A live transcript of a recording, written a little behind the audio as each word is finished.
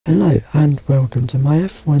Hello and welcome to my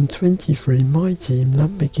F123 My Team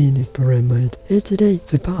Lamborghini career mode. Here today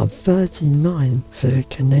for part 39 for the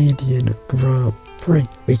Canadian Grand Prix.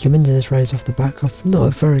 We come into this race off the back of not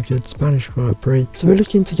a very good Spanish Grand Prix, so we're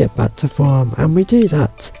looking to get back to form, and we do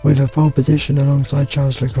that with a pole position alongside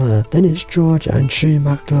Charles Leclerc. Then it's George and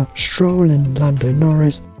Schumacher, Stroll and Lando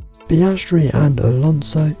Norris, Piastri and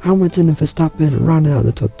Alonso, Hamilton and Verstappen rounding out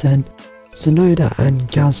the top 10. Tsunoda and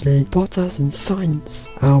Gasly, Bottas and Sainz,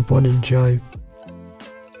 Albon and Joe,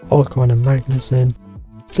 Ocon and Magnussen,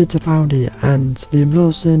 Fittipaldi and Liam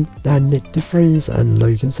Lawson, and Nick De Vries and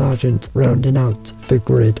Logan Sargent rounding out the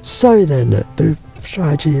grid. So then, the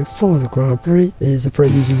strategy for the Grand Prix is a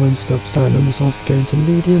pretty easy one. Stop starting on the softs, going to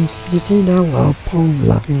mediums. You can see now our pole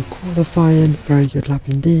lap in qualifying, very good lap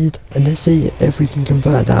indeed, and let's see if we can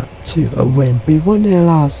convert that to a win. We won here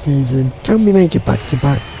last season, can we make it back to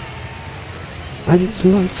back? And it's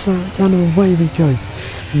lights out and away we go,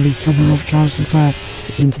 and we cover off Charles Leclerc.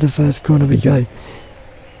 Into the first corner we go.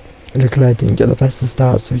 Leclerc didn't get the best of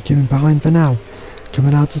start, so he's keeping behind for now.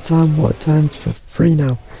 Coming out to turn 3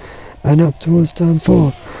 now, and up towards turn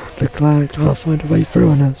 4. Leclerc can't find a way through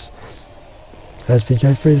on us as we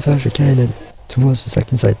go through the first chicane and towards the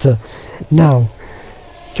second sector. Now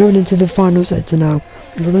going into the final sector now,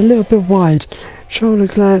 we run a little bit wide. Charles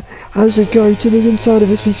Leclerc has a go to the inside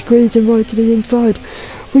of us, we squeeze him right to the inside,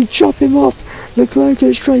 we chop him off, Leclerc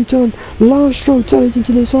goes straight on, last Stroll turns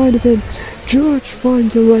into the side of him, George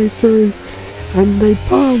finds a way through, and they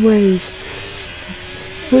part ways.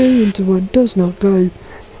 3 into 1 does not go,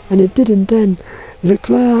 and it didn't then.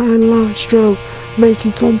 Leclerc and last Stroll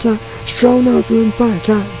making contact, Stroll now going back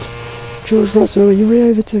at George Russell, he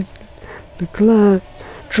re-overtook Leclerc.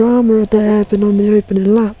 Drama at the hairpin on the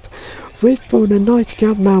opening lap. We've pulled a nice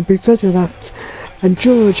gap now because of that, and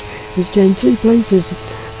George is getting 2 places,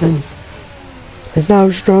 and it's now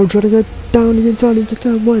Stroll trying to go down the inside into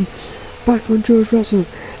turn 1, back on George Russell,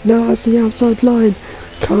 now has the outside line,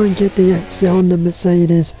 can't get the exit on the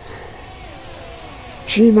Mercedes.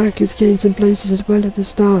 Schumacher's gained some places as well at the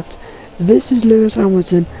start. This is Lewis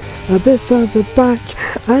Hamilton a bit further back,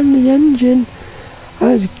 and the engine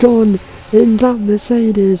has gone in that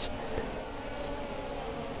Mercedes.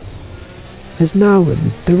 As now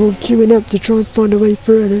they're all queuing up to try and find a way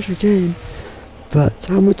through this chicane, but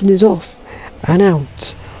Hamilton is off and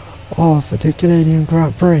out of the Canadian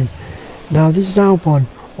Grand Prix. Now this is Albon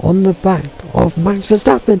on the back of Max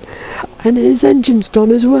Verstappen, and his engine's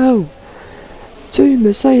gone as well. 2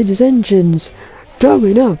 Mercedes engines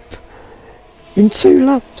going up in 2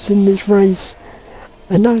 laps in this race,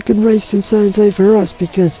 and that could raise concerns over us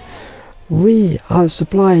because we are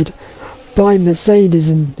supplied by Mercedes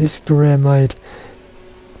in this career mode.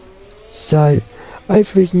 So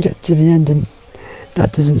hopefully we can get to the end and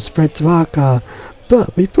that doesn't spread to our car.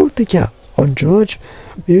 But we pulled the gap on George.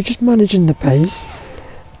 We were just managing the pace.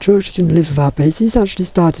 George couldn't live with our pace. He's actually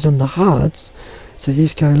started on the hards, so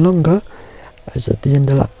he's going longer, as at the end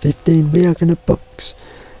of lap 15 we are going to box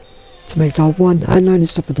to make our one and only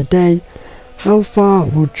stop of the day. How far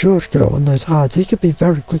will George go on those hards? He could be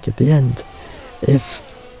very quick at the end if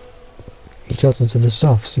he goes onto the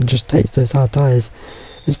softs and just takes those hard tyres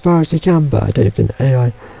as far as he can, but I don't think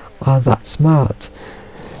AI are that smart.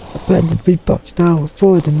 But we box now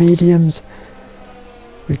for the mediums.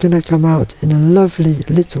 We're going to come out in a lovely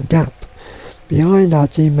little gap behind our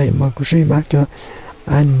teammate Micheal Schumacher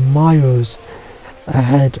and miles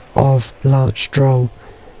ahead of Lance Stroll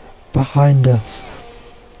behind us.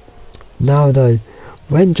 Now though,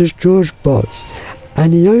 when does George box?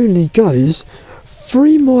 And he only goes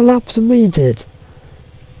 3 more laps than we did.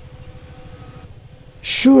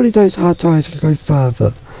 Surely those hard tyres could go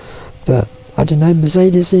further, but I don't know,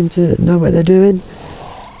 Mercedes seem to know what they're doing,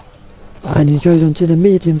 and he goes on to the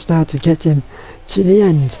mediums now to get him to the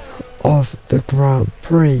end of the Grand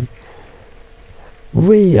Prix.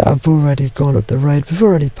 We have already gone up the road, we've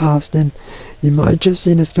already passed him. You might have just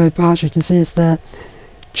seen us go past, you can see us there,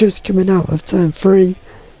 just coming out of turn 3, and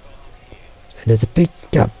there's a big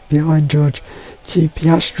gap behind George to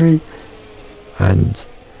Piastri, and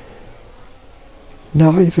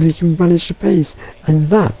now hopefully we can manage the pace, and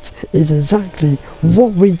that is exactly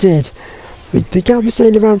what we did. The gap was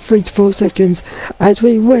staying around 3 to 4 seconds as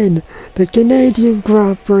we win the Canadian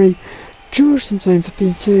Grand Prix. George is home for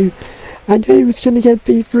P2, and who was going to get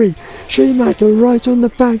P3? Schumacher right on the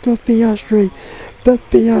back of Piastri, but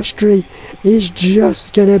Piastri is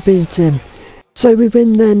just going to beat him. So we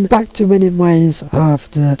win then, back to winning ways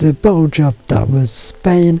after the bold job that was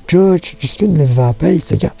Spain. George just couldn't live with our pace,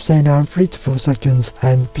 the gap staying around 3 to 4 seconds,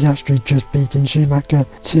 and Piastri just beating Schumacher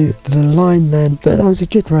to the line then. But that was a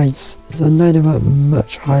good race. I know there weren't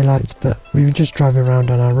much highlights, but we were just driving around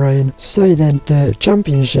on our own. So then the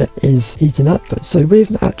championship is heating up, so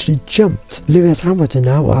we've actually jumped Lewis Hamilton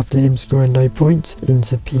now after him scoring no points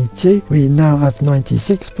into P2. We now have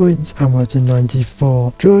 96 points, Hamilton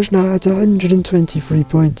 94. George now has 123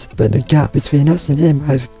 points, but the gap between us and him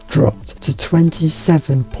has dropped to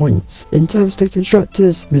 27 points. In terms of the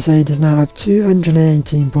constructors, Mercedes now have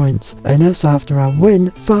 218 points, and us after our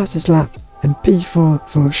win, fastest lap and P4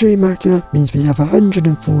 for Schumacher means we have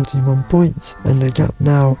 141 points, and the gap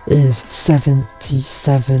now is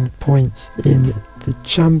 77 points in the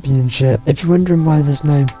championship. If you're wondering why there's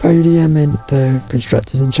no podium in the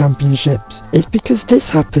constructors and championships, it's because this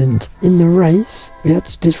happened in the race. We had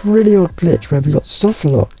this really odd glitch where we got soft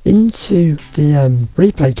locked into the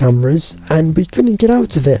replay cameras and we couldn't get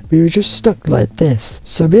out of it. We were just stuck like this,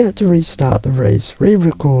 so we had to restart the race,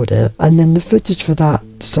 re-record it, and then the footage for that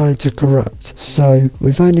decided to corrupt, so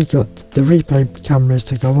we've only got the replay cameras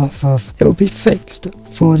to go off of. It will be fixed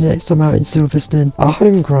for the next time out in Silverstone, our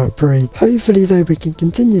home Grand Prix. Hopefully though we can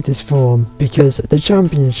continue this form, because the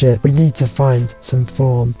championship we need to find some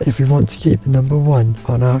form if we want to keep the number 1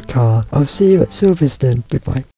 on our car. I'll see you at Silverstone. Goodbye.